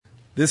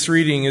This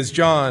reading is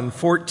John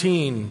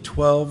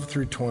 14:12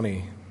 through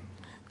 20.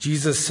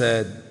 Jesus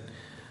said,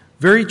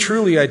 "Very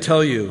truly I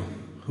tell you,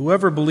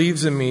 whoever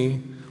believes in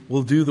me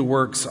will do the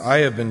works I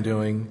have been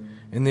doing,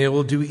 and they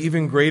will do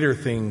even greater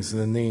things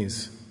than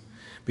these,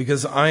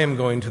 because I am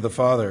going to the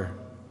Father.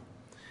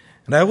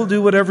 And I will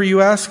do whatever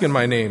you ask in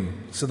my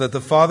name, so that the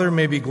Father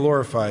may be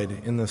glorified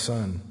in the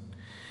Son.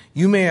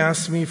 You may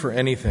ask me for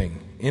anything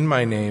in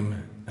my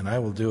name, and I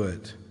will do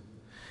it.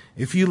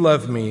 If you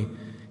love me,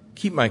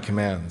 keep my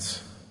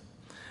commands.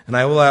 And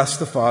I will ask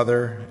the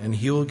Father, and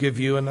he will give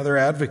you another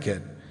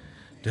advocate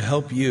to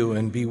help you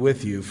and be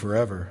with you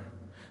forever,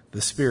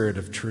 the Spirit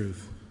of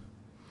truth.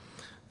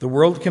 The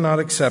world cannot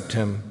accept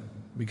him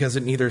because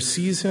it neither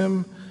sees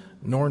him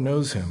nor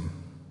knows him.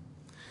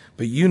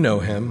 But you know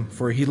him,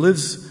 for he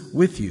lives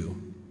with you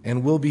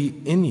and will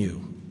be in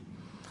you.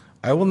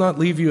 I will not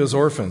leave you as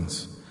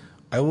orphans.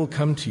 I will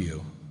come to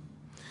you.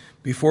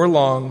 Before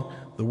long,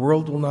 the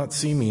world will not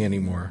see me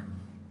anymore,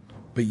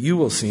 but you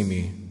will see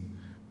me.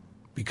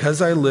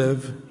 Because I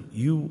live,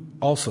 you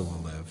also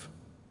will live.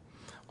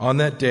 On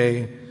that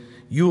day,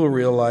 you will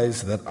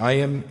realize that I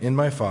am in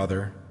my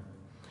Father,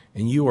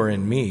 and you are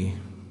in me,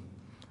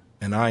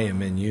 and I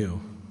am in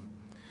you."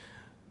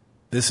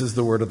 This is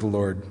the word of the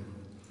Lord.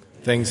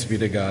 Thanks be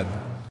to God.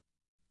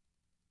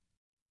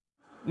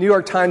 New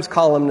York Times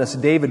columnist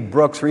David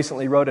Brooks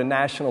recently wrote a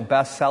national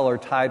bestseller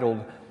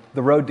titled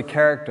The Road to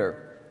Character.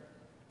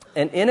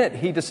 And in it,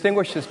 he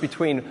distinguishes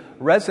between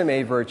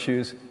resume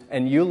virtues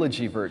and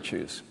eulogy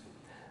virtues.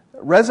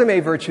 Resume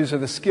virtues are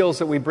the skills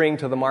that we bring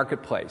to the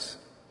marketplace.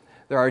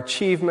 There are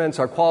achievements,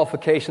 our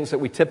qualifications that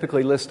we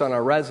typically list on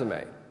our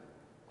resume.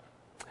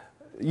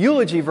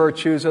 Eulogy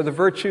virtues are the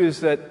virtues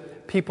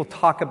that people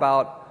talk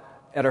about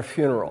at our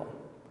funeral,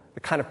 the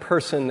kind of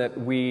person that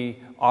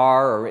we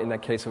are, or in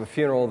that case of a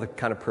funeral, the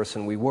kind of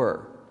person we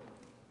were.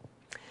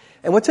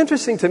 And what's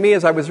interesting to me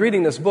as I was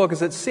reading this book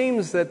is it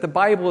seems that the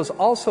Bible is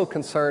also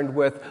concerned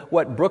with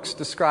what Brooks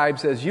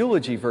describes as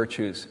eulogy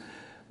virtues.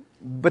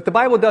 But the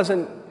Bible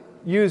doesn't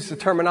use the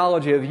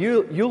terminology of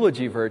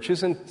eulogy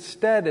virtues.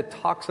 Instead, it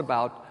talks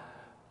about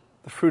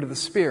the fruit of the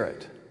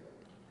Spirit.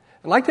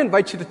 I'd like to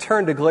invite you to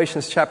turn to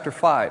Galatians chapter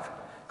 5.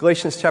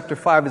 Galatians chapter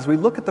 5, as we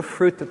look at the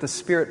fruit that the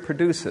Spirit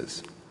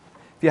produces.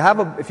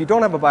 If you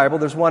don't have a Bible,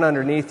 there's one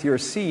underneath your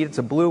seat. It's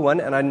a blue one,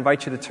 and I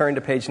invite you to turn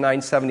to page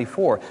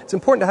 974. It's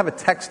important to have a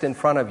text in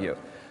front of you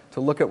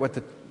to look at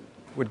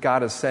what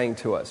God is saying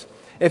to us.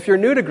 If you're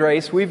new to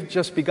Grace, we've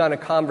just begun a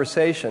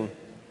conversation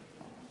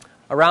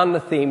around the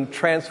theme,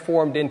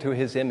 transformed into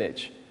His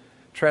image.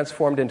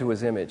 Transformed into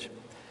His image.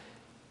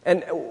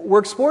 And we're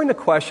exploring the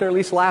question, or at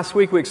least last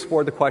week we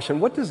explored the question,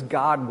 what does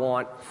God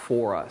want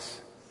for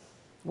us?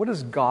 What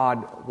does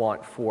God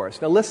want for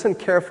us? Now listen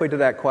carefully to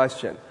that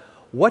question.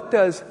 What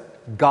does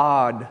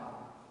God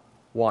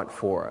want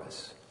for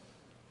us?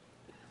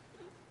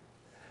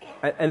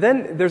 And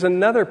then there's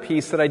another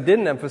piece that I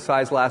didn't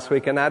emphasize last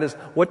week, and that is,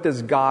 what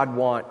does God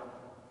want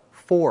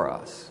for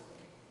us?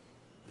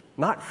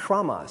 Not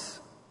from us.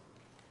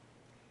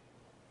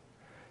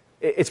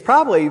 It's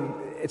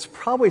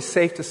probably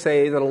safe to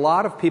say that a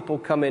lot of people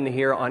come in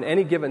here on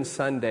any given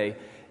Sunday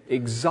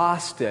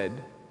exhausted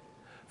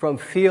from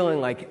feeling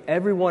like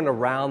everyone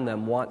around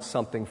them wants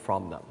something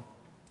from them.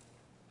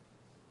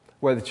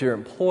 Whether it's your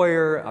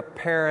employer, a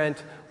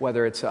parent,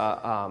 whether it's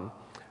a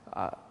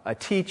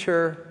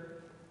teacher,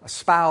 a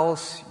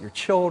spouse, your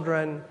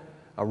children,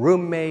 a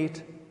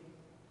roommate.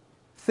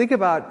 Think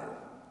about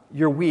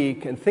your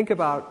week and think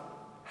about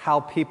how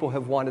people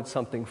have wanted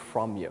something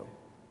from you.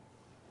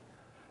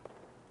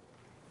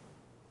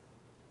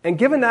 And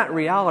given that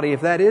reality,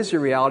 if that is your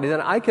reality,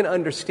 then I can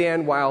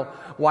understand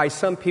why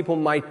some people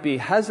might be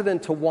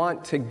hesitant to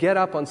want to get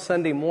up on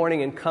Sunday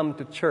morning and come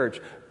to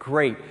church.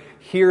 Great.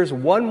 Here's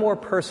one more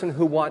person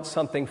who wants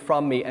something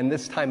from me, and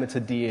this time it's a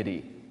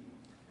deity.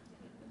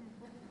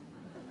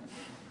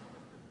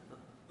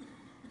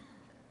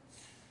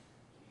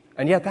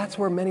 And yet that's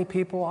where many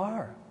people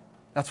are.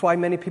 That's why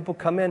many people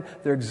come in.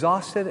 They're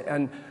exhausted,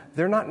 and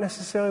they're not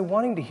necessarily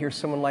wanting to hear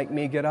someone like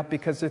me get up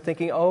because they're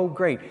thinking, oh,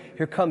 great,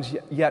 here comes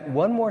yet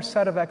one more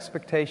set of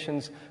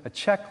expectations, a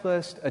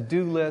checklist, a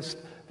do list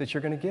that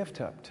you're going to give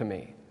to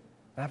me.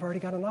 And I've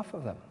already got enough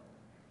of them.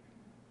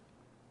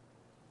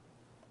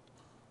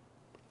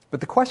 But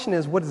the question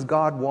is, what does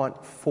God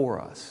want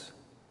for us?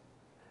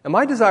 And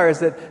my desire is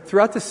that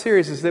throughout this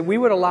series is that we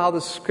would allow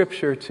the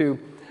Scripture to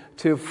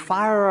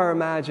fire our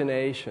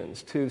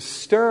imaginations, to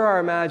stir our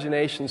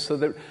imaginations so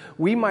that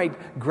we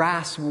might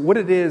grasp what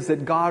it is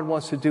that God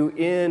wants to do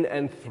in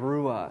and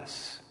through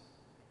us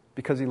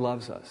because He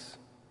loves us.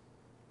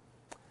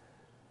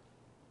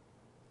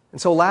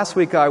 And so last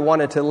week I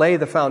wanted to lay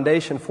the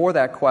foundation for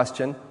that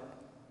question,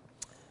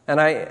 and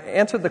I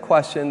answered the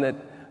question that,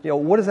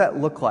 what does that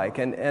look like?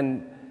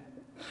 And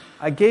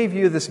I gave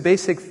you this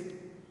basic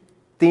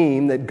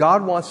theme that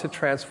God wants to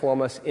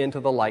transform us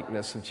into the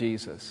likeness of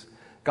Jesus.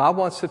 God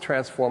wants to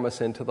transform us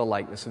into the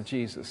likeness of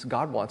Jesus.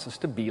 God wants us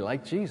to be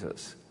like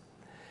Jesus.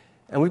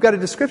 And we've got a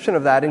description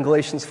of that in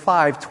Galatians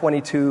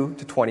 5:22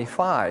 to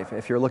 25.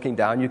 If you're looking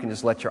down, you can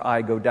just let your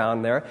eye go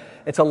down there.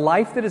 It's a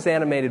life that is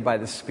animated by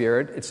the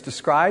Spirit. It's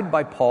described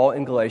by Paul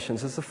in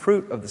Galatians as the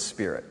fruit of the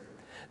Spirit.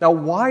 Now,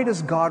 why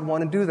does God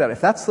want to do that?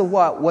 If that's the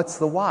what, what's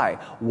the why?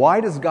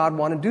 Why does God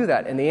want to do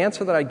that? And the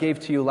answer that I gave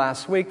to you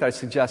last week that I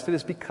suggested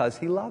is because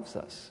He loves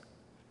us.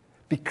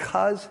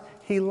 Because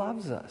He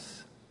loves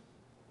us.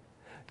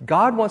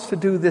 God wants to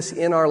do this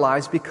in our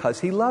lives because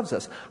He loves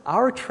us.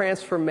 Our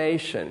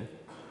transformation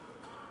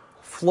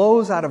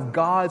flows out of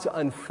God's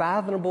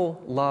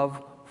unfathomable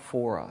love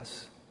for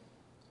us.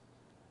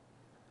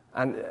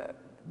 And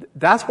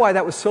that's why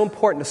that was so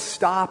important to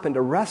stop and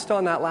to rest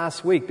on that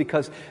last week,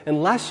 because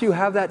unless you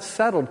have that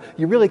settled,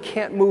 you really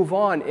can't move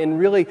on in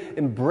really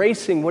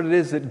embracing what it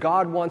is that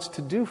God wants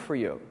to do for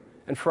you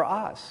and for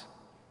us.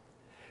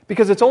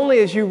 Because it's only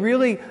as you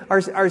really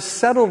are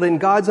settled in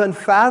God's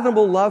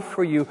unfathomable love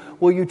for you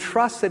will you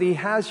trust that He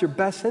has your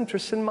best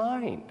interests in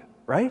mind,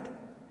 right?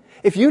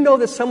 If you know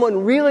that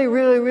someone really,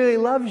 really, really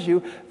loves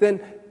you, then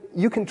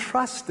you can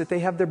trust that they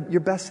have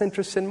your best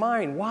interests in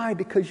mind. Why?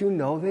 Because you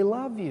know they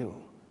love you.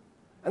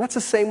 And that's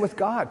the same with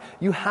God.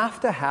 You have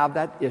to have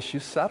that issue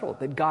settled,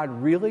 that God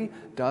really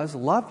does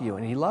love you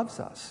and He loves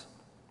us.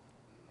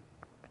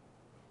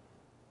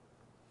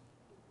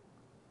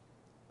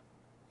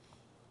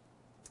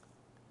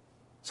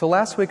 So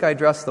last week I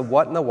addressed the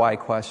what and the why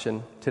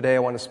question. Today I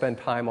want to spend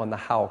time on the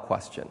how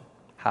question.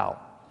 How?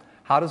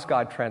 How does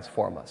God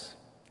transform us?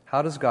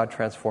 How does God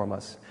transform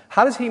us?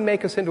 How does He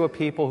make us into a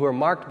people who are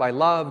marked by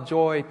love,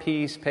 joy,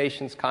 peace,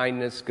 patience,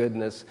 kindness,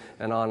 goodness,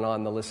 and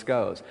on the list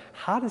goes?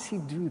 How does He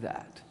do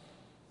that?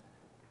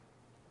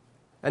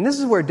 And this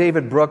is where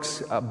David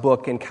Brooks'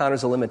 book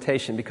encounters a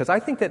limitation, because I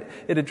think that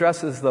it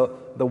addresses the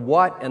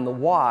what and the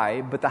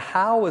why, but the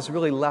how is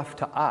really left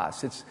to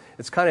us.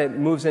 It's kind of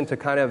moves into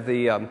kind of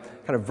the kind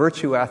of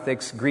virtue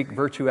ethics, Greek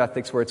virtue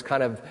ethics, where it's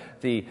kind of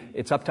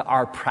it's up to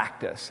our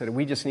practice, and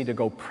we just need to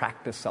go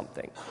practice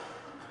something.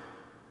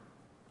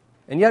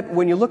 And yet,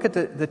 when you look at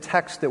the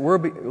text that we're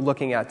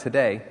looking at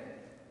today,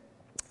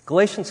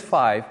 Galatians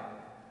 5,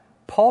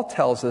 Paul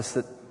tells us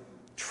that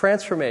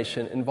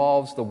transformation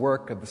involves the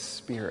work of the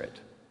Spirit.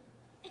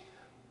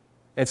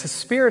 It's the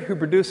Spirit who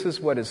produces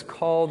what is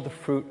called the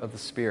fruit of the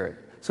Spirit.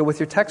 So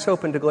with your text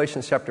open to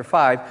Galatians chapter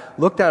 5,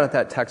 look down at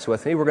that text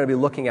with me. We're going to be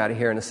looking at it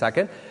here in a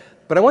second.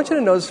 But I want you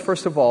to notice,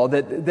 first of all,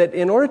 that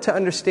in order to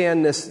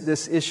understand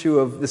this issue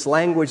of this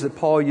language that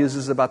Paul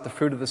uses about the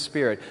fruit of the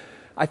Spirit,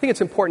 I think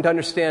it's important to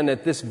understand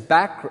that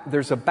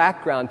there's a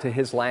background to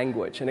his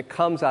language, and it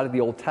comes out of the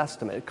Old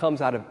Testament. It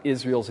comes out of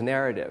Israel's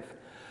narrative.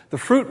 The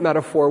fruit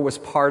metaphor was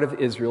part of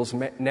Israel's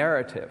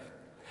narrative.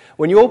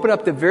 When you open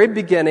up the very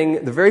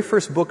beginning, the very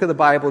first book of the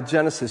Bible,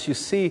 Genesis, you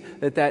see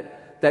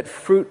that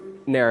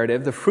fruit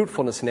narrative, the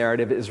fruitfulness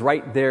narrative, is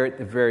right there at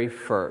the very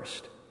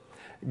first.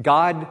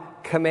 God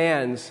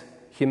commands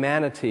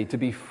humanity to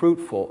be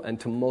fruitful and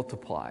to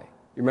multiply.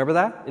 You remember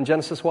that in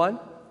Genesis 1?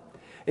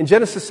 In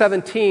Genesis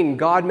 17,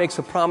 God makes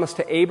a promise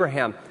to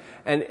Abraham.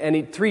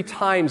 And 3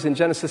 times in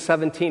Genesis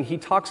 17, He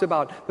talks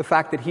about the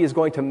fact that He is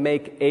going to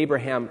make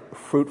Abraham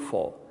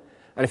fruitful.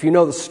 And if you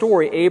know the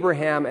story,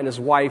 Abraham and his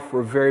wife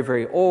were very,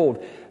 very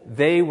old.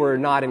 They were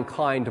not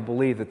inclined to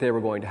believe that they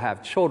were going to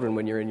have children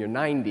when you're in your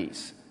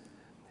 90s.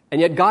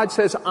 And yet God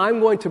says,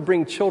 I'm going to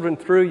bring children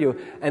through you,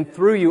 and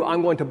through you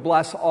I'm going to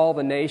bless all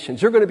the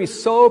nations. You're going to be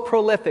so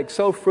prolific,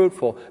 so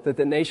fruitful, that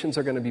the nations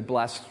are going to be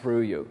blessed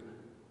through you.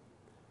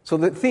 So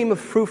the theme of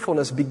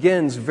fruitfulness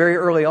begins very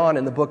early on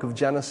in the book of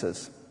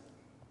Genesis.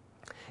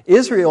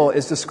 Israel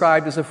is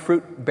described as a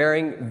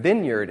fruit-bearing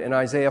vineyard in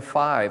Isaiah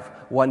 5,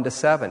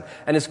 1-7,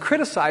 and is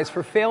criticized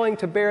for failing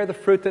to bear the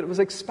fruit that was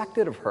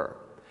expected of her.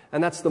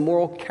 And that's the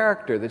moral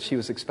character that she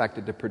was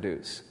expected to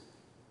produce.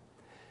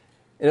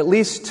 In at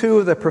least 2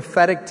 of the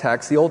prophetic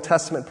texts, the Old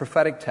Testament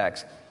prophetic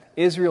texts,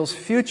 Israel's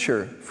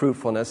future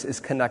fruitfulness is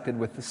connected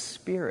with the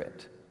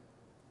Spirit.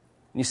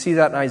 And you see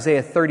that in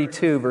Isaiah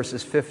 32,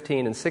 verses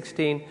 15 and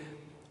 16,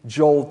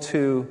 Joel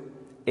 2,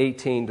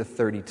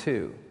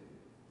 18-32.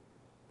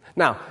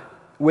 Now,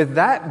 with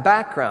that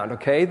background,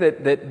 okay,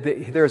 that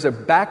there's a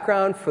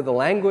background for the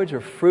language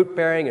of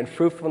fruit-bearing and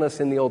fruitfulness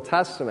in the Old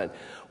Testament,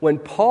 when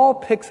Paul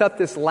picks up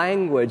this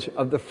language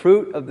of the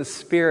fruit of the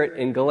Spirit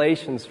in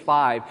Galatians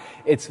 5,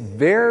 it's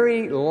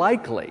very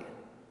likely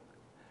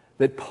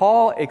that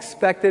Paul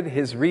expected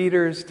his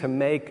readers to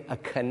make a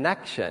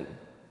connection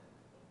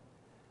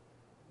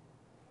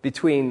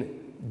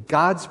between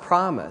God's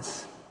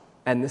promise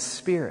and the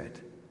Spirit.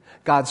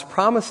 God's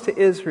promise to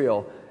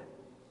Israel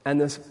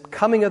and the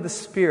coming of the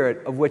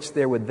Spirit, of which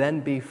there would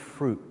then be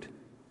fruit.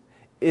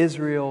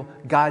 Israel,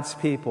 God's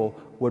people,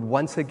 would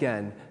once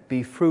again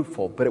be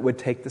fruitful, but it would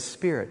take the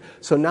Spirit.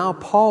 So now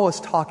Paul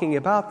is talking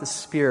about the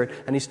Spirit,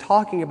 and he's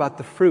talking about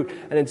the fruit,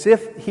 and it's as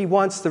if he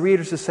wants the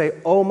readers to say,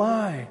 oh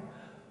my,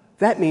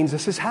 that means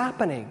this is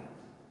happening.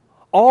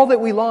 All that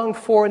we longed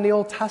for in the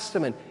Old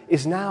Testament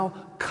is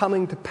now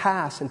coming to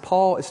pass, and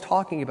Paul is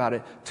talking about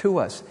it to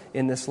us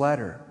in this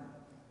letter.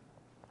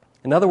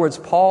 In other words,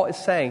 Paul is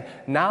saying,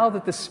 now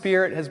that the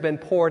Spirit has been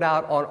poured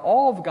out on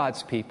all of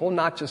God's people,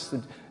 not just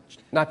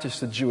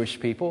the Jewish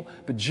people,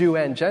 but Jew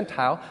and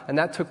Gentile, and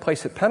that took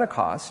place at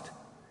Pentecost,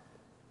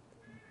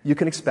 you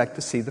can expect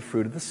to see the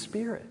fruit of the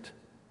Spirit.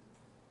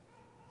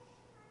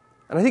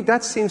 And I think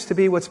that seems to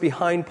be what's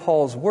behind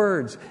Paul's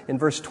words in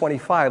verse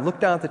 25.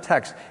 Look down at the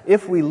text.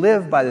 If we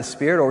live by the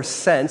Spirit, or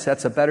since,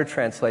 that's a better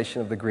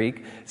translation of the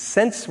Greek,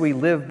 since we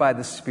live by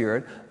the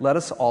Spirit, let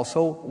us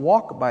also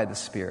walk by the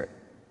Spirit.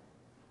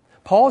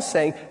 Paul is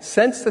saying,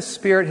 since the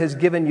Spirit has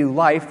given you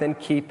life, then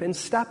keep in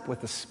step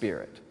with the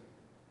Spirit.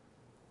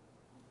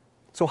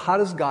 So how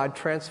does God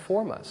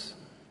transform us?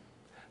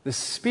 The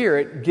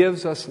Spirit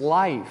gives us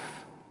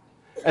life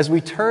as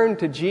we turn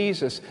to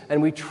Jesus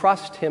and we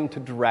trust Him to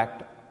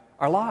direct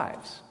our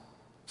lives.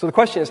 So the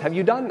question is, have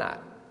you done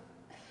that?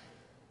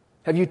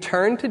 Have you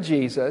turned to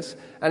Jesus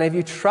and have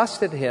you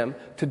trusted Him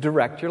to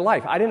direct your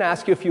life? I didn't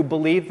ask you if you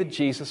believe that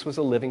Jesus was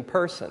a living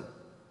person.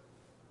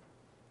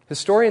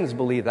 Historians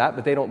believe that,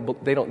 but they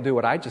don't do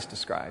what I just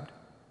described.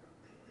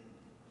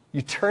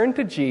 You turn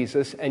to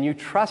Jesus and you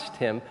trust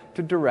Him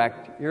to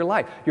direct your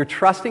life. You're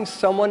trusting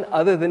someone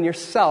other than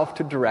yourself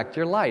to direct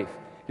your life.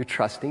 You're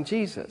trusting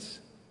Jesus.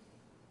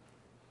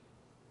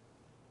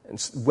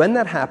 And when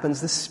that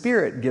happens, the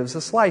Spirit gives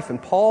us life.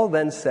 And Paul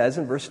then says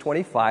in verse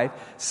 25,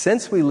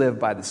 since we live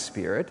by the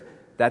Spirit,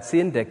 that's the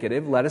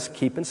indicative, let us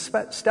keep in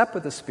step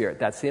with the Spirit.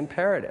 That's the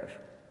imperative.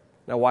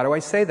 Now, why do I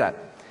say that?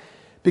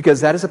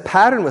 Because that is a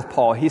pattern with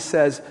Paul. He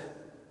says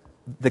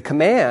the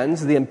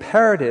commands, the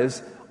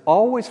imperatives,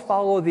 always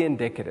follow the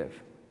indicative.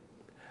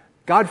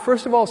 God,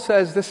 first of all,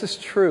 says, this is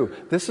true.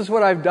 This is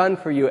what I've done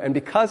for you. And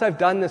because I've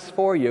done this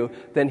for you,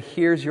 then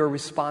here's your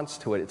response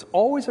to it. It's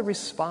always a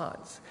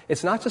response.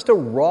 It's not just a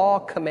raw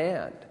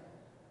command.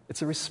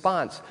 It's a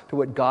response to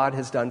what God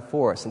has done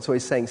for us. And so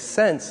he's saying,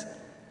 since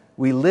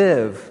we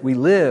live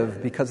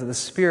because of the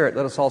Spirit,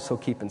 let us also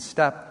keep in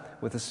step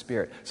with the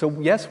Spirit. So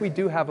yes, we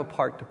do have a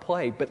part to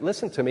play, but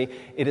listen to me,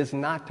 it is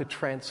not to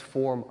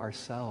transform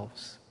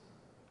ourselves.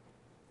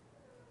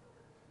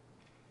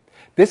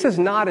 This is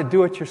not a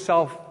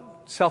do-it-yourself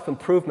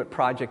self-improvement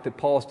project that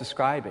Paul's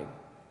describing.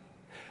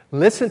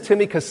 Listen to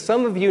me, because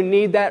some of you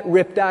need that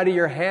ripped out of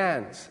your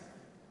hands.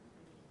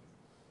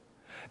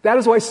 That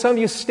is why some of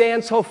you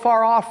stand so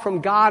far off from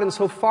God and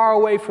so far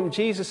away from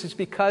Jesus. It's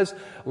because,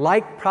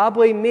 like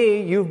probably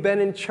me, you've been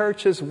in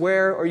churches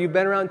or you've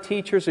been around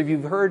teachers, or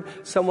you've heard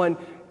someone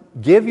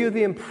give you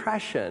the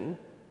impression,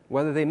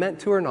 whether they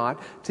meant to or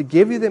not, to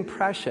give you the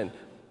impression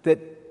that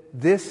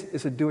this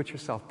is a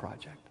do-it-yourself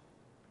project.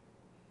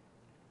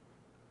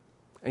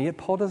 And yet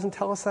Paul doesn't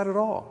tell us that at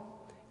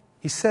all.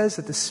 He says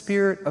that the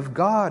Spirit of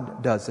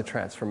God does the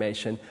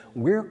transformation.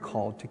 We're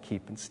called to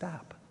keep in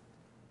step.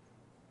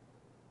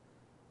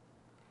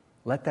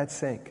 Let that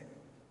sink.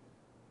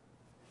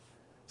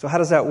 So how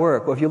does that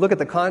work? Well, if you look at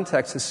the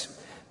context,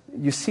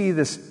 you see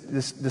this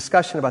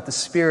discussion about the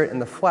Spirit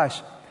and the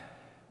flesh.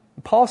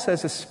 Paul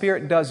says the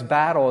Spirit does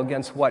battle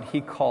against what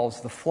he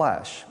calls the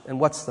flesh. And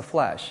what's the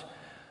flesh?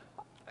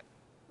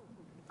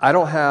 I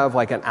don't have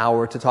like an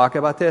hour to talk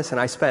about this, and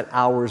I spent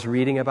hours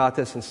reading about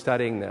this and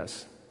studying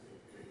this.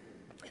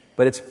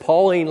 But it's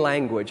Pauline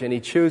language, and he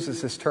chooses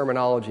this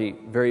terminology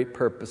very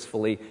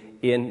purposefully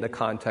in the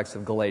context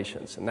of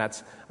Galatians. And I'm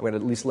going to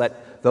at least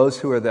let those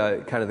who are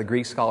the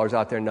Greek scholars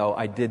out there know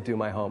I did do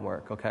my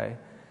homework, okay?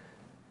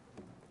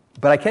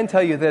 But I can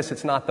tell you this,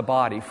 it's not the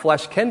body.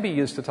 Flesh can be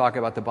used to talk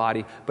about the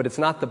body, but it's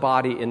not the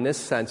body in this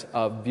sense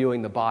of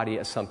viewing the body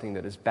as something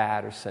that is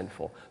bad or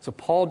sinful. So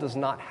Paul does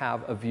not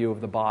have a view of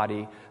the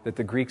body that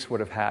the Greeks would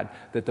have had,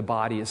 that the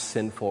body is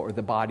sinful or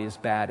the body is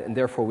bad, and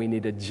therefore we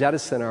need to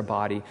jettison our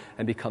body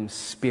and become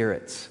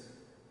spirits,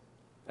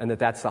 and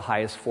that's the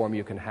highest form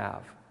you can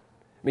have.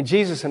 I mean,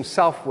 Jesus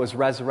himself was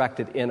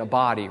resurrected in a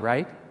body,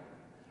 right?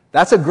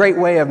 That's a great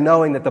way of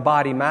knowing that the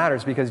body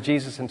matters, because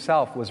Jesus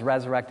himself was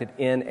resurrected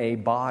in a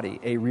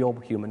body, a real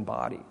human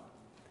body.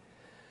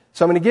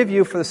 So I'm going to give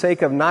you, for the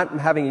sake of not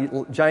having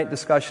a giant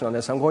discussion on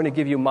this, I'm going to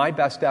give you my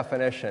best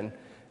definition,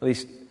 at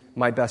least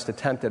my best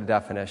attempt at a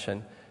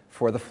definition,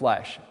 for the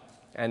flesh.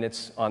 And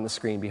it's on the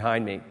screen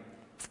behind me.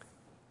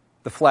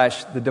 The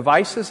flesh, the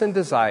devices and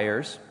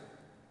desires,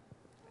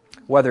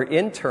 whether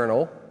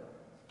internal,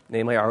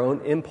 namely our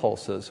own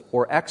impulses,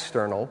 or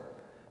external,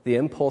 the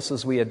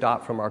impulses we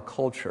adopt from our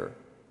culture,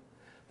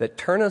 that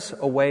turn us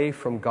away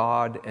from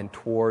God and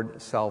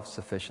toward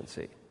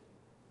self-sufficiency.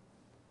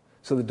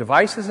 So the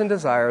devices and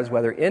desires,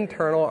 whether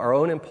internal, our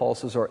own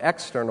impulses, or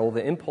external,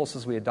 the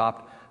impulses we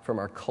adopt from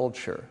our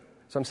culture.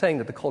 So I'm saying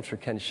that the culture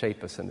can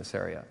shape us in this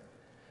area,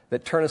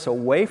 that turn us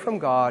away from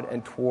God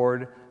and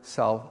toward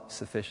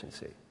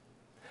self-sufficiency.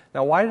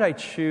 Now, why did I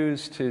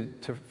choose to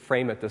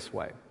frame it this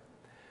way?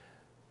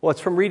 Well, it's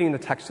from reading the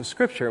text of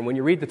Scripture. And when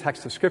you read the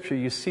text of Scripture,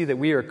 you see that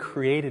we are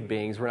created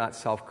beings. We're not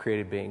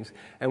self-created beings.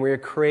 And we are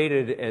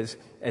created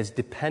as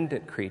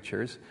dependent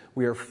creatures.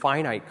 We are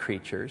finite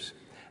creatures.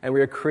 And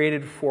we are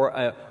created for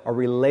a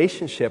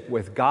relationship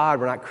with God.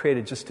 We're not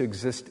created just to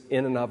exist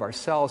in and of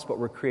ourselves, but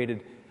we're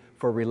created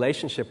for a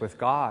relationship with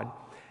God.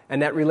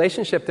 And that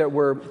relationship that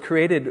we're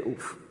created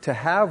to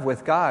have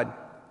with God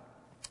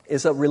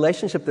is a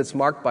relationship that's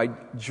marked by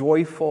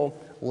joyful,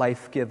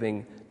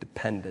 life-giving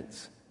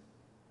dependence.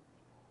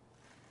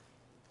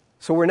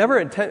 So we're never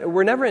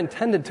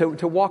intended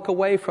to walk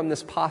away from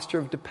this posture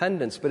of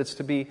dependence, but it's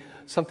to be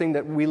something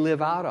that we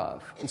live out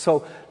of. And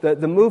so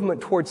the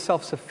movement towards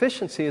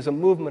self-sufficiency is a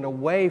movement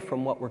away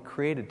from what we're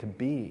created to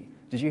be.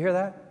 Did you hear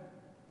that?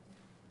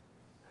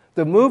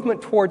 The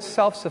movement towards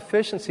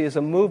self-sufficiency is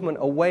a movement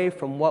away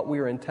from what we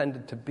are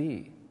intended to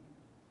be.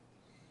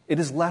 It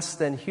is less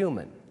than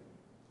human.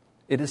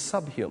 It is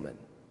subhuman.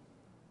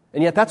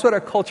 And yet that's what our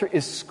culture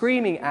is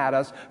screaming at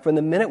us from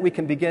the minute we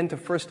can begin to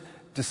first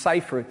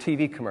decipher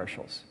TV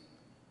commercials.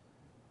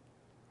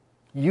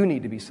 You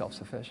need to be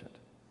self-sufficient.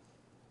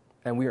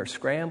 And we are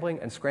scrambling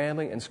and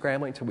scrambling and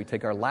scrambling until we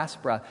take our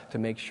last breath to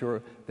make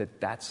sure that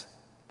that's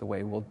the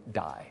way we'll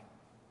die.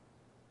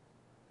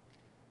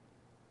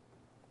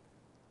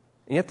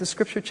 And yet the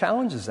Scripture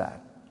challenges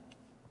that.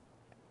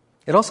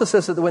 It also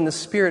says that when the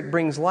Spirit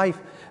brings life,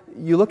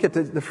 you look at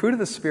the fruit of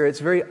the Spirit, it's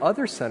very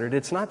other-centered.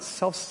 It's not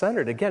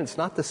self-centered. Again, it's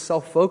not the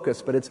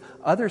self-focus, but it's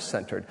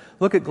other-centered.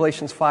 Look at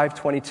Galatians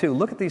 5:22.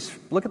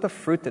 Look at the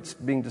fruit that's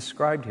being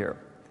described here.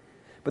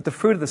 But the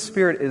fruit of the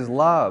Spirit is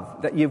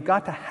love. That you've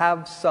got to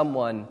have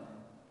someone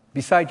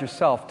beside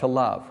yourself to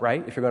love,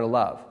 right? If you're going to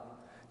love.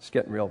 Just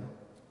getting real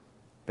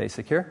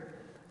basic here.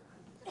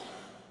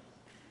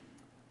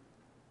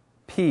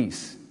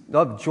 Peace.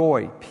 Love,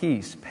 joy,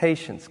 peace,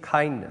 patience,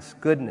 kindness,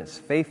 goodness,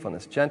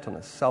 faithfulness,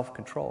 gentleness,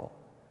 self-control.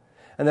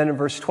 And then in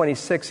verse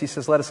 26, he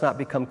says, let us not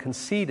become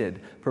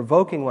conceited,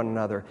 provoking one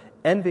another,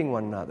 envying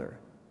one another.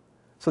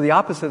 So the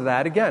opposite of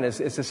that, again, is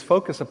this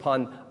focus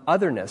upon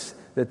otherness,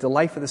 that the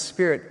life of the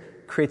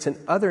Spirit creates an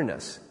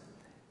otherness.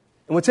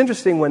 And what's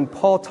interesting, when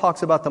Paul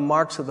talks about the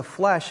marks of the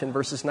flesh in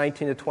verses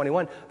 19 to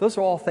 21, those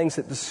are all things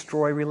that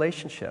destroy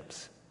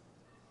relationships.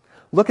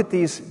 Look at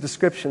these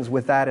descriptions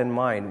with that in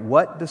mind.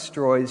 What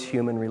destroys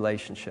human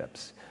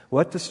relationships?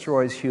 What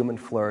destroys human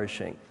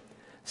flourishing?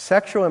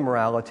 Sexual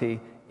immorality,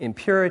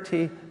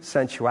 impurity,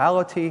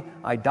 sensuality,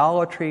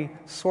 idolatry,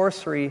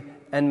 sorcery,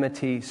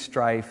 enmity,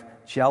 strife,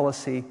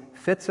 jealousy,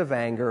 fits of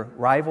anger,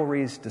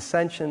 rivalries,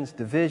 dissensions,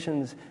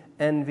 divisions,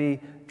 envy,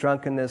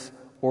 drunkenness,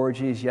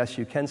 orgies. Yes,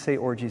 you can say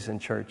orgies in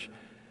church.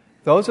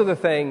 Those are the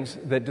things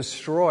that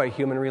destroy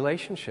human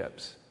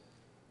relationships.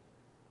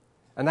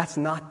 And that's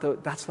not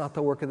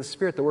the work of the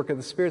Spirit. The work of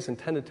the Spirit is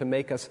intended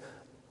to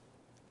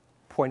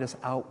point us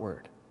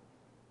outward.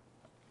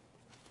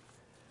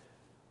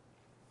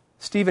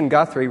 Stephen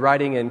Guthrie,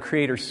 writing in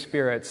Creator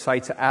Spirit,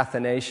 cites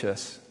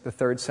Athanasius, the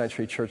 3rd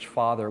century church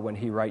father, when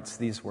he writes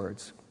these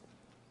words.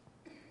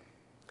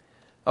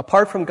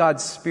 Apart from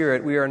God's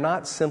Spirit, we are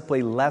not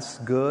simply less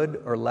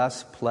good or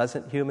less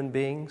pleasant human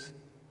beings.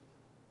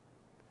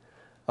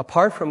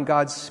 Apart from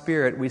God's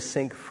Spirit, we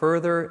sink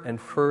further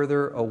and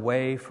further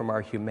away from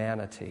our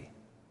humanity.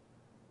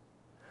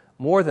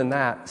 More than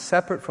that,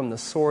 separate from the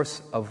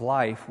source of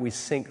life, we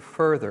sink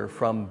further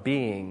from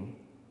being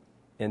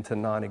into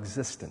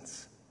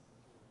non-existence.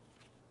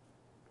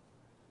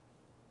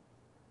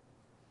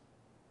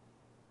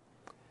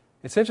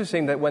 It's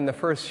interesting that when the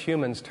first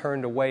humans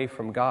turned away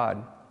from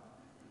God,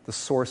 the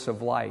source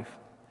of life,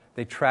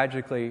 they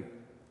tragically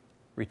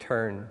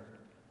returned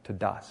to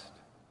dust.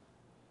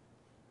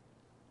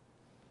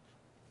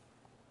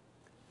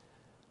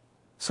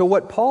 So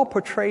what Paul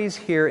portrays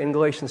here in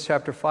Galatians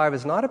chapter 5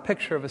 is not a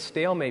picture of a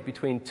stalemate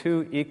between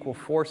two equal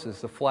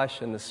forces, the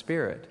flesh and the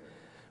Spirit,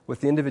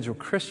 with the individual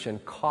Christian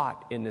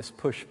caught in this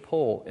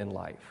push-pull in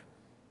life.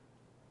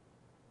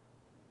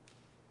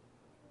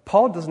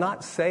 Paul does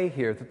not say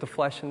here that the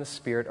flesh and the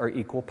Spirit are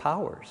equal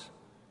powers.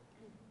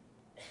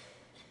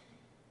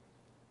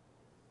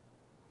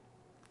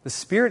 The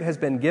Spirit has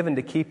been given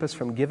to keep us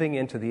from giving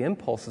in to the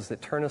impulses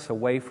that turn us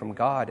away from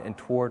God and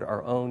toward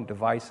our own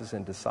devices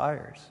and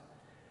desires.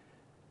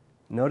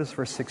 Notice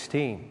verse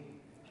 16.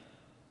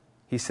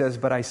 He says,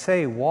 but I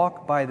say,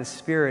 walk by the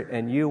Spirit,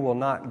 and you will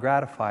not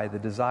gratify the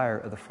desire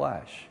of the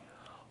flesh.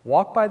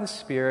 Walk by the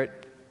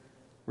Spirit,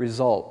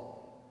 result.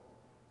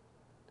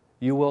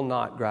 You will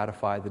not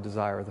gratify the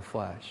desire of the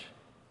flesh.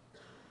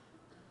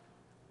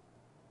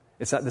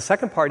 It's not, the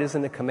second part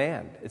isn't a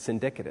command. It's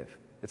indicative.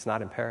 It's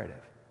not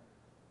imperative.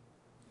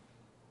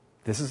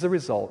 This is the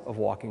result of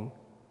walking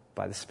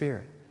by the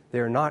Spirit. They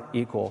are not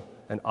equal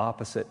and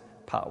opposite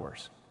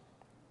powers.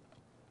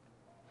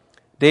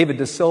 David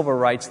De Silva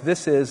writes,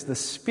 this is the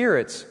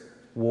Spirit's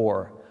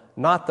war,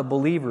 not the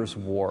believer's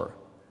war,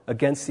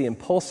 against the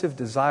impulsive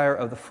desire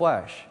of the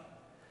flesh.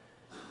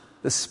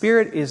 The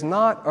Spirit is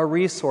not a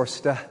resource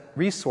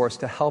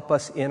to help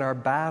us in our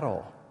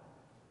battle.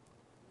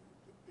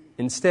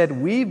 Instead,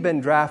 we've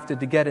been drafted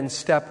to get in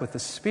step with the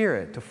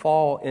Spirit, to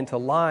fall into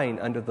line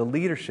under the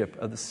leadership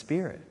of the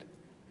Spirit.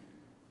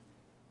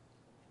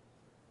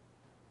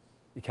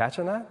 You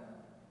catching that?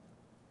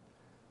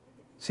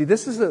 See,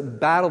 this is a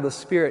battle the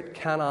Spirit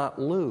cannot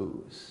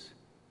lose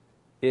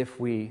if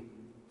we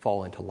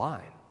fall into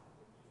line.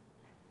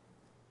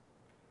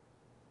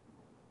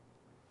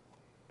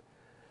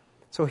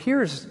 So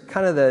here's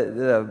kind of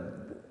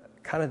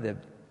the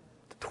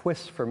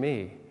twist for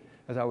me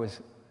as I was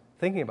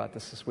thinking about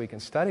this week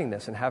and studying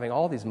this and having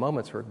all these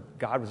moments where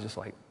God was just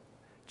like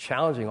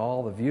challenging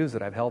all the views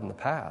that I've held in the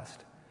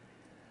past.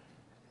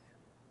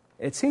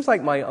 It seems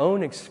like my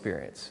own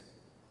experience,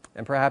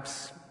 and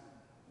perhaps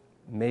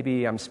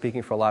maybe I'm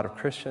speaking for a lot of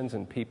Christians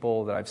and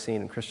people that I've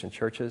seen in Christian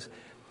churches,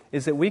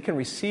 is that we can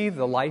receive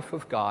the life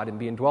of God and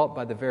be indwelt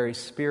by the very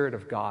Spirit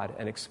of God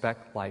and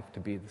expect life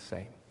to be the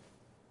same.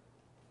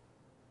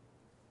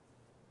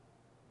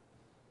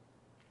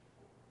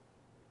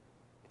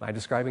 Am I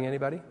describing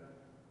anybody?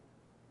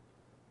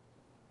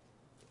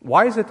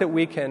 Why is it that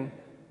we can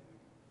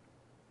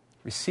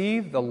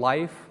receive the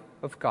life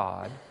of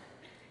God,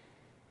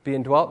 be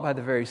indwelt by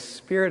the very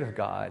Spirit of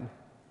God,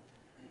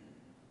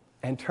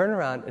 and turn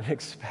around and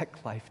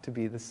expect life to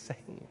be the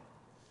same?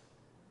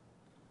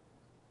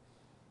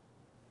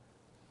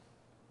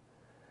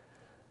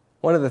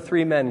 One of the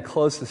three men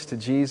closest to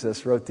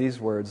Jesus wrote these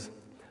words,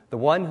 "The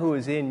one who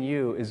is in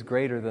you is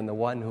greater than the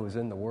one who is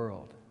in the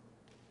world."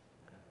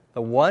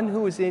 The one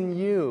who is in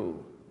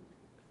you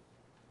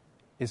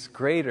is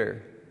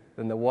greater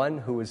than the one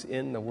who is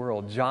in the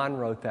world. John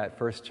wrote that,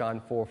 1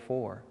 John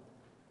 4:4.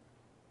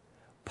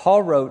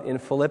 Paul wrote in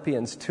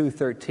Philippians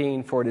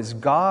 2:13, "For it is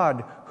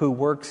God who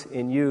works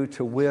in you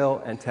to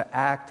will and to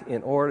act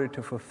in order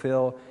to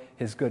fulfill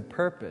his good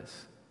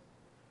purpose."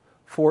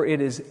 For it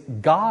is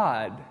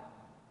God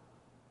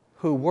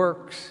who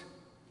works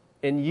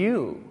in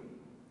you,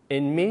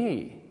 in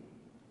me,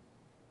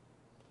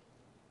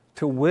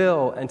 to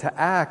will and to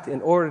act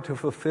in order to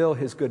fulfill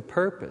his good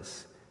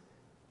purpose.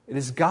 It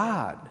is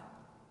God.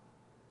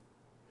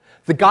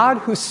 The God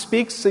who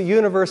speaks the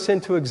universe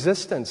into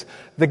existence.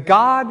 The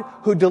God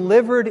who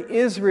delivered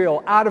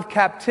Israel out of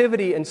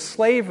captivity and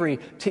slavery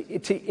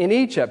in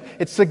Egypt.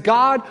 It's the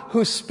God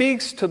who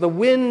speaks to the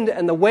wind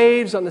and the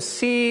waves on the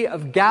Sea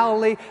of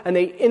Galilee and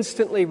they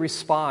instantly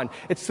respond.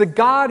 It's the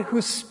God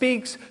who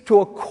speaks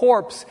to a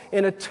corpse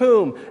in a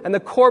tomb and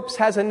the corpse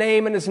has a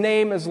name and his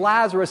name is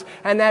Lazarus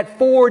and that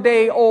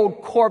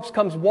 4-day-old corpse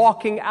comes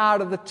walking out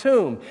of the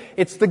tomb.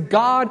 It's the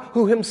God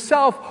who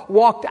himself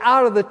walked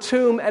out of the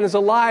tomb and is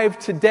alive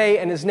today,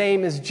 and his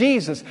name is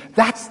Jesus.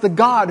 That's the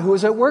God who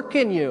is at work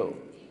in you.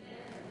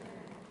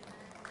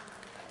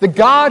 The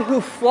God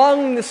who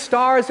flung the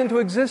stars into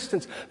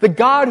existence. The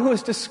God who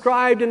is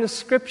described in the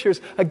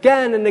scriptures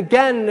again and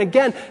again and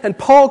again. And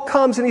Paul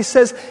comes and he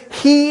says,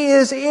 he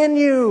is in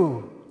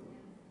you.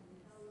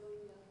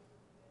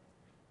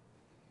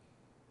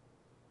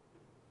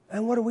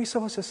 And what are we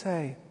supposed to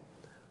say?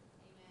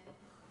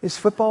 Is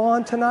football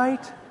on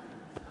tonight?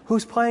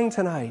 Who's playing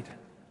tonight?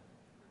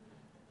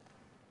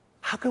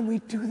 How can we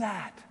do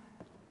that?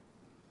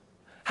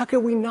 How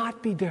can we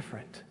not be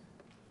different?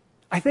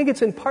 I think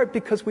it's in part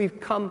because we've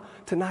come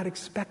to not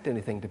expect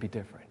anything to be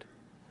different.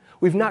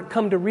 We've not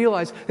come to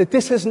realize that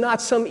this is not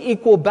some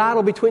equal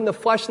battle between the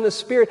flesh and the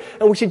spirit,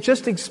 and we should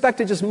just expect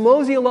to just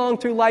mosey along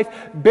through life,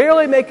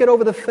 barely make it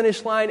over the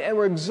finish line, and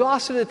we're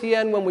exhausted at the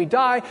end when we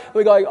die. And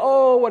we go like,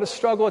 oh, what a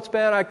struggle it's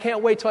been. I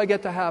can't wait till I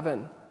get to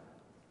heaven.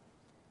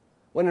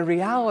 When in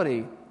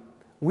reality,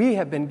 we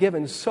have been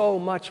given so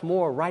much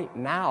more right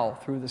now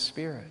through the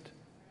Spirit.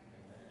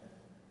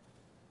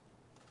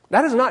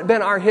 That has not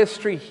been our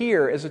history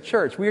here as a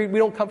church. We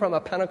don't come from a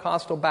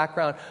Pentecostal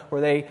background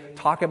where they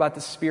talk about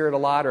the Spirit a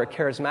lot, or a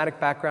charismatic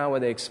background where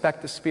they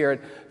expect the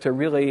Spirit to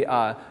really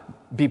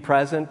be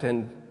present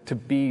and to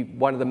be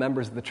one of the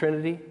members of the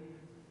Trinity.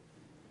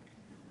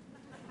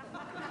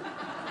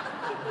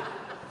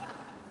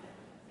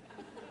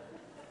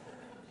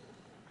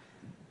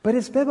 But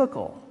it's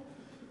biblical.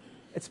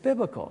 It's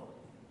biblical.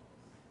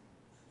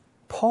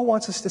 Paul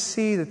wants us to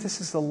see that this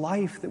is the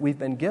life that we've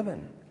been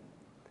given.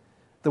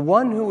 The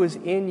one who is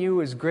in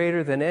you is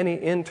greater than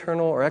any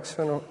internal or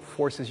external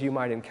forces you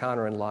might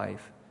encounter in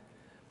life.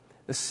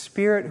 The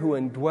Spirit who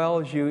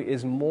indwells you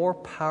is more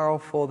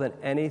powerful than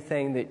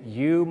anything that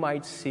you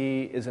might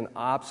see is an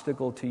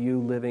obstacle to you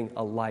living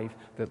a life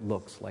that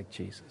looks like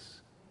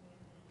Jesus.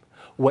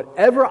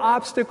 Whatever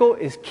obstacle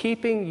is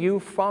keeping you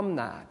from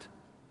that,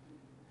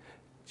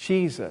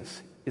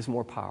 Jesus is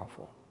more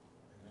powerful.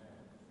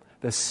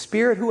 The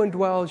Spirit who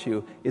indwells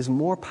you is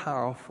more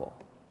powerful.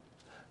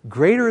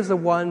 Greater is the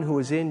one who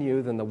is in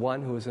you than the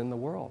one who is in the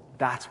world.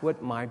 That's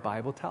what my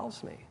Bible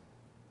tells me.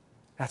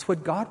 That's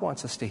what God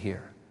wants us to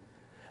hear.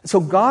 And so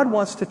God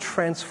wants to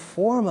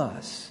transform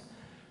us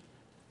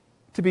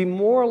to be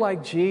more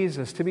like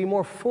Jesus, to be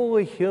more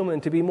fully human,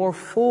 to be more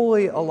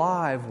fully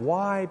alive.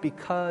 Why?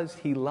 Because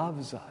He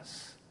loves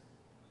us.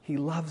 He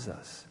loves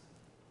us.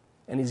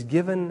 And He's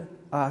given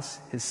us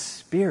His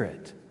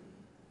Spirit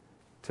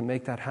to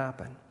make that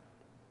happen.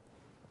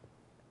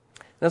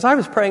 And as I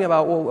was praying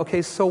about, well,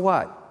 okay, so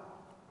what?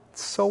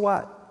 So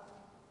what?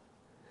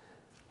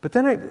 But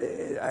then,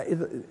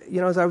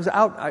 as I was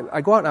out,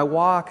 I go out and I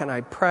walk and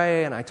I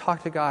pray and I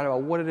talk to God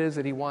about what it is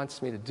that He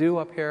wants me to do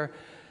up here.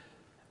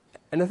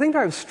 And the thing that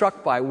I was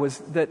struck by was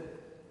that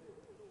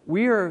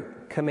we are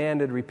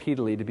commanded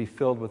repeatedly to be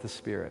filled with the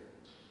Spirit.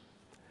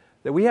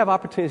 That we have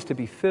opportunities to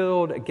be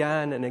filled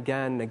again and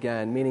again and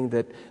again, meaning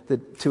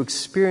that to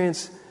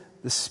experience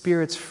the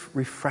Spirit's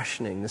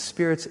refreshing, the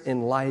Spirit's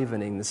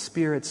enlivening, the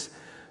Spirit's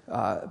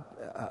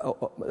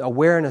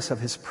awareness of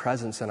His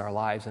presence in our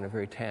lives in a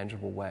very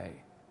tangible way.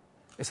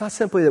 It's not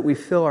simply that we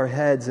fill our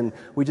heads and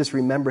we just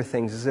remember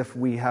things as if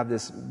we have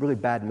this really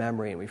bad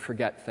memory and we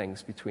forget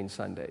things between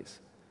Sundays.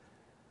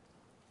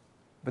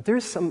 But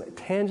there's some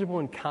tangible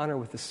encounter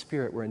with the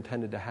Spirit we're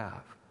intended to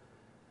have.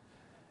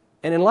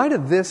 And in light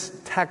of this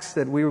text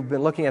that we've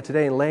been looking at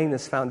today and laying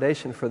this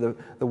foundation for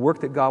the work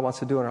that God wants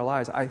to do in our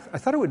lives, I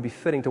thought it would be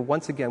fitting to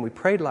once again, we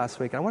prayed last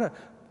week, and I want to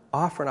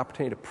offer an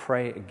opportunity to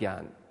pray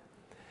again.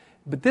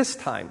 But this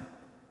time,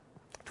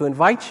 to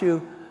invite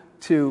you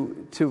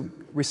to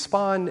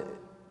respond,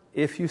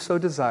 if you so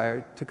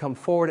desire, to come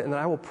forward, and then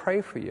I will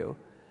pray for you.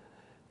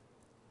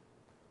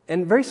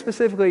 And very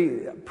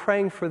specifically,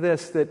 praying for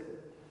this, that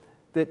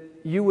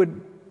you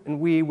would and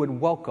we would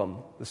welcome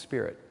the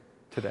Spirit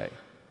today.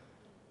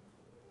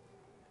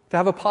 To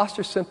have a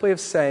posture simply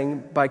of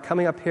saying, by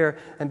coming up here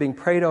and being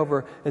prayed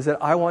over, is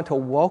that I want to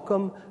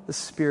welcome the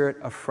Spirit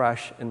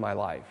afresh in my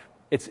life.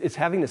 It's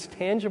having this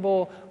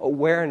tangible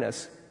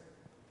awareness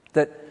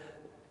that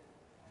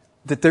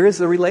there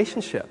is a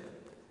relationship.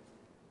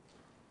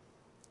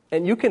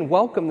 And you can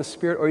welcome the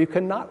Spirit or you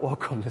cannot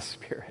welcome the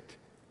Spirit.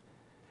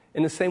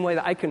 In the same way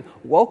that I can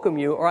welcome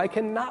you or I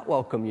cannot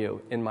welcome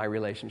you in my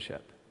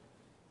relationship.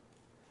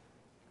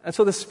 And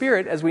so the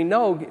Spirit, as we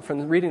know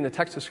from reading the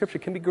text of Scripture,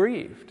 can be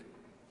grieved.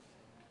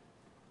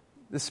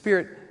 The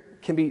Spirit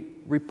can be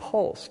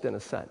repulsed, in a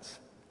sense,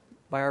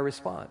 by our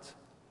response.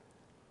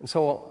 And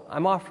so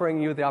I'm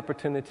offering you the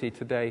opportunity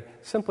today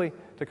simply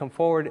to come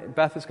forward.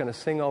 Beth is going to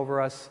sing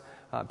over us.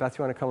 Beth,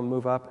 you want to come and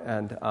move up?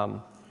 And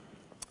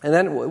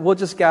then we'll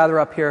just gather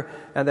up here,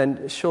 and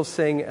then she'll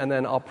sing, and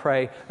then I'll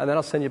pray, and then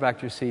I'll send you back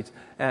to your seats.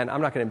 And I'm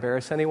not going to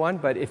embarrass anyone,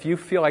 but if you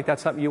feel like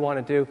that's something you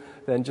want to do,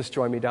 then just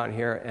join me down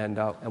here, and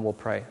we'll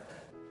pray.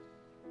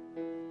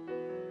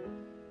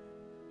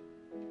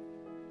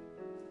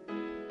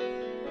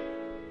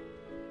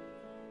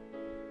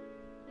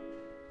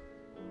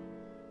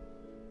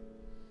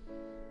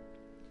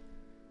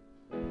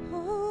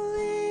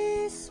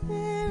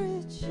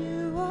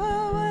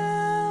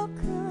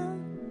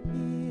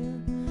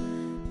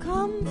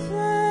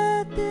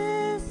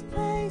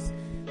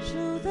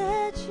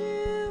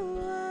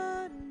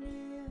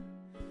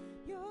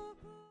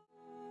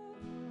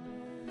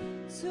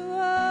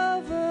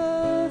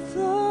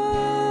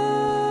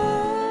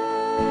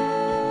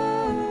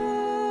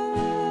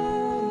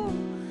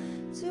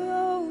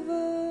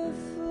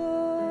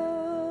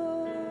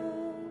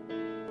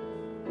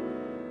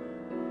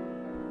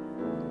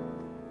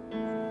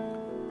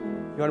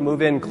 You want to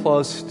move in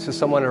close to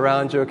someone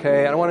around you,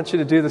 okay? And I wanted you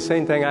to do the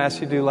same thing I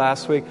asked you to do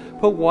last week.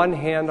 Put one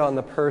hand on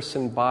the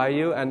person by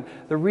you, and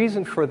the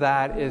reason for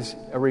that is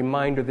a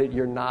reminder that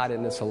you're not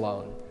in this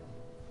alone.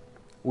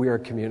 We are a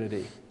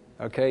community,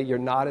 okay? You're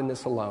not in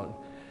this alone.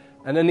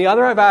 And then the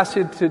other, I've asked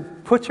you to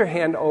put your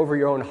hand over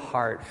your own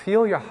heart.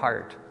 Feel your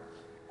heart.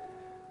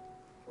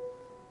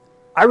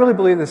 I really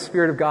believe the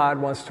Spirit of God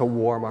wants to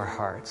warm our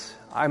hearts.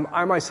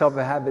 I myself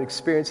have had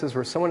experiences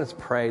where someone has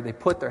prayed, they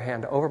put their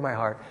hand over my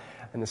heart,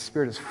 and the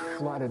Spirit has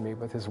flooded me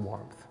with His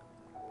warmth.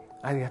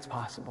 I think that's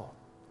possible.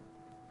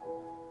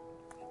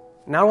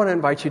 Now I want to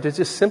invite you to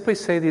just simply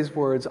say these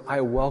words,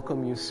 I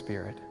welcome you,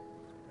 Spirit.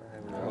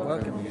 I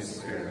welcome you,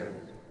 Spirit.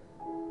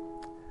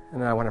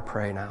 And then I want to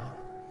pray now.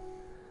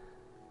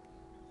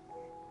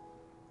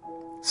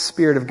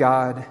 Spirit of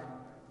God,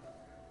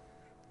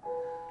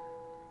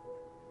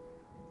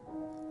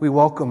 we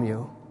welcome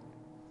you.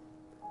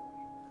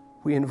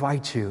 We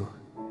invite you.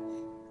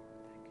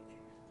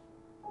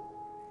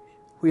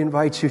 We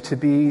invite you to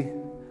be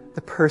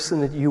the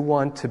person that you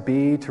want to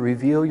be, to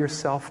reveal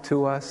yourself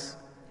to us,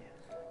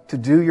 to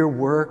do your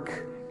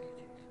work.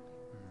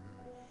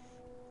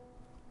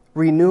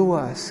 Renew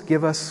us.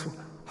 Give us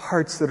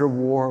hearts that are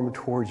warm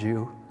toward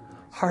you,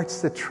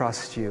 hearts that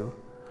trust you,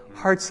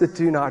 hearts that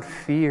do not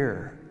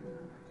fear.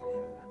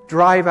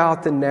 Drive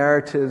out the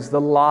narratives,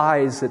 the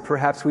lies that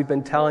perhaps we've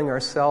been telling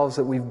ourselves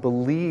that we've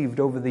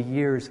believed over the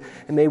years.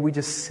 And may we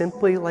just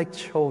simply, like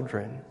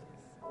children,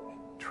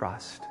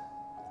 trust.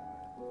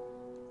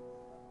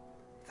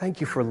 Thank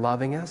you for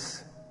loving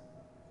us.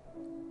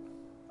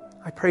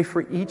 I pray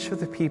for each of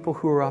the people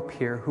who are up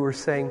here who are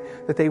saying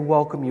that they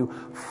welcome you.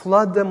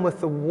 Flood them with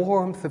the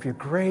warmth of your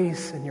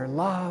grace and your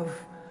love.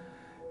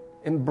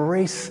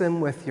 Embrace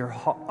them with your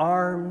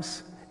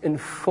arms.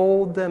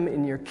 Enfold them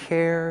in your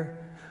care.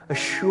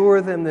 Assure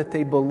them that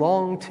they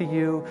belong to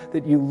you,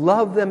 that you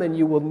love them and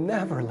you will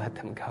never let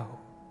them go.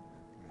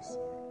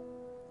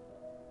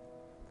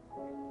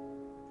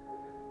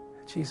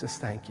 Jesus,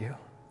 thank you.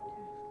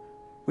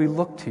 We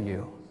look to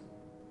you.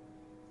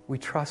 We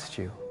trust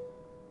you.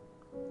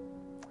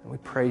 And we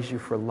praise you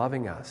for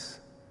loving us.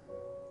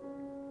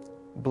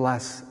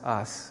 Bless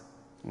us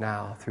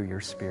now through your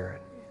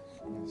Spirit.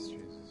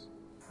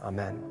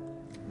 Amen.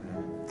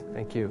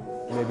 Thank you.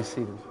 You may be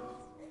seated.